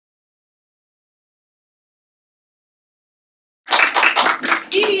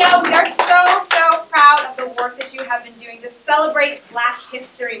BBL, we are so proud of the work that you have been doing to celebrate Black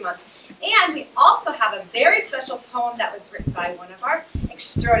History Month. And we also have a very special poem that was written by one of our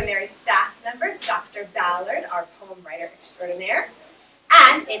extraordinary staff members, Dr. Ballard, our poem writer extraordinaire.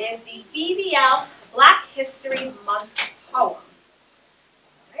 And it is the BBL Black History Month poem. All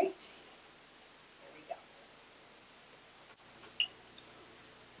right, here we go.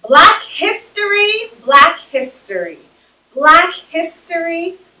 Black history, Black history. Black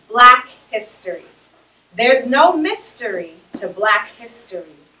history, Black history. There's no mystery to Black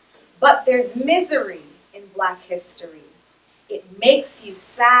history, but there's misery in Black history. It makes you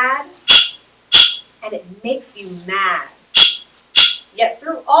sad, and it makes you mad. Yet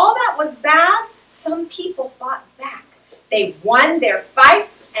through all that was bad, some people fought back. They won their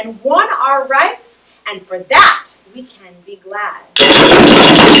fights and won our rights, and for that we can be glad.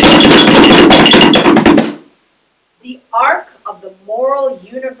 The arc of the moral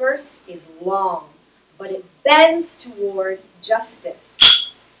universe is long, but it bends toward justice.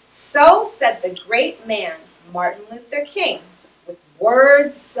 So said the great man, Martin Luther King, with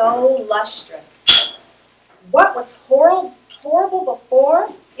words so lustrous. What was horrible before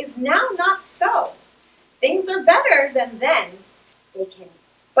is now not so. Things are better than then.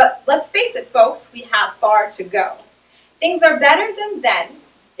 But let's face it, folks, we have far to go. Things are better than then.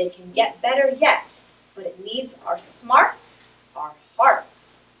 They can get better yet. But it needs our smarts, our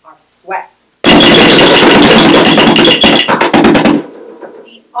hearts, our sweat. The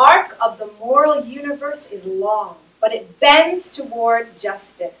arc of the moral universe is long, but it bends toward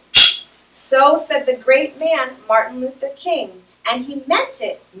justice. So said the great man, Martin Luther King, and he meant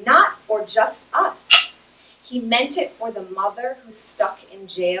it not for just us. He meant it for the mother who's stuck in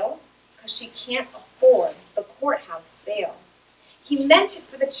jail because she can't afford the courthouse bail. He meant it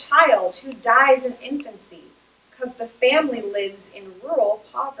for the child who dies in infancy because the family lives in rural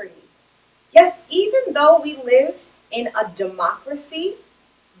poverty. Yes, even though we live in a democracy,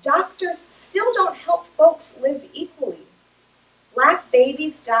 doctors still don't help folks live equally. Black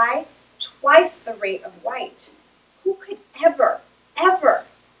babies die twice the rate of white. Who could ever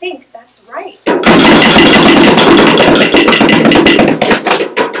think that's right?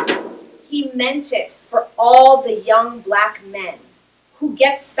 He meant it for all the young Black men who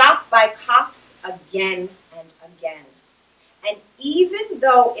get stopped by cops again and again. And even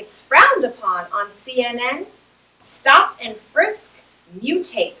though it's frowned upon on CNN, stop and frisk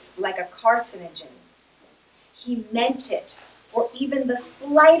mutates like a carcinogen. He meant it for even the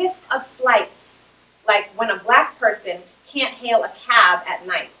slightest of slights, like when a Black person can't hail a cab at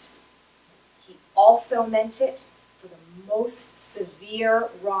night. He also meant it for the most severe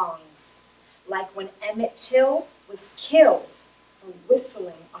wrongs, like when Emmett Till was killed for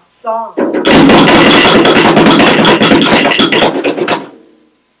whistling a song.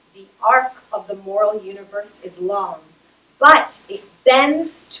 The arc of the moral universe is long, but it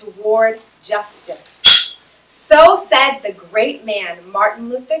bends toward justice. So said the great man, Martin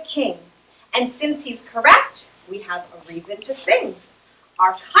Luther King, and since he's correct, we have a reason to sing.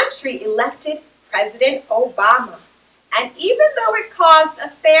 Our country elected President Obama, and even though it caused a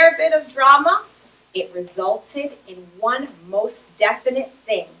fair bit of drama, it resulted in one most definite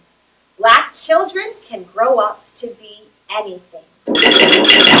thing. Black children can grow up to be anything.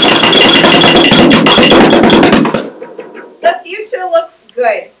 The future looks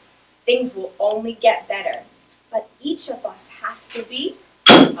good. Things will only get better. But each of us has to be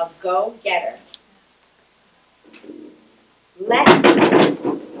a go-getter. Let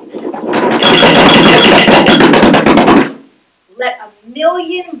a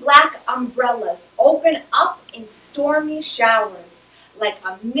million Black umbrellas open up in stormy showers, like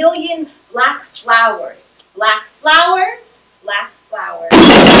a million Black flowers. Black flowers, Black flowers.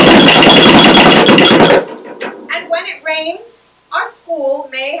 And when it rains, our school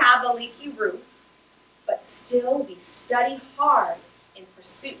may have a leaky roof, but still we study hard in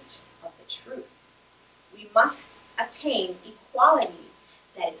pursuit of the truth. We must attain equality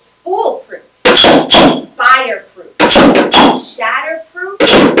that is foolproof, fireproof, shatterproof,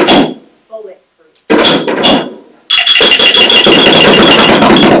 bulletproof.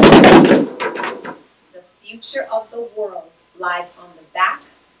 The future of the world lies on the back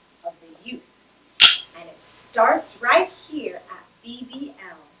of the youth, and it starts right here at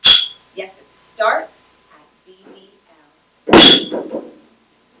BBL. Yes, it starts at BBL.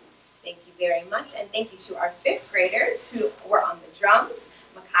 Thank you very much, and thank you to our 5th graders who were on the drums,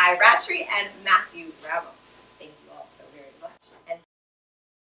 Makai Rattry and Matthew Ramos.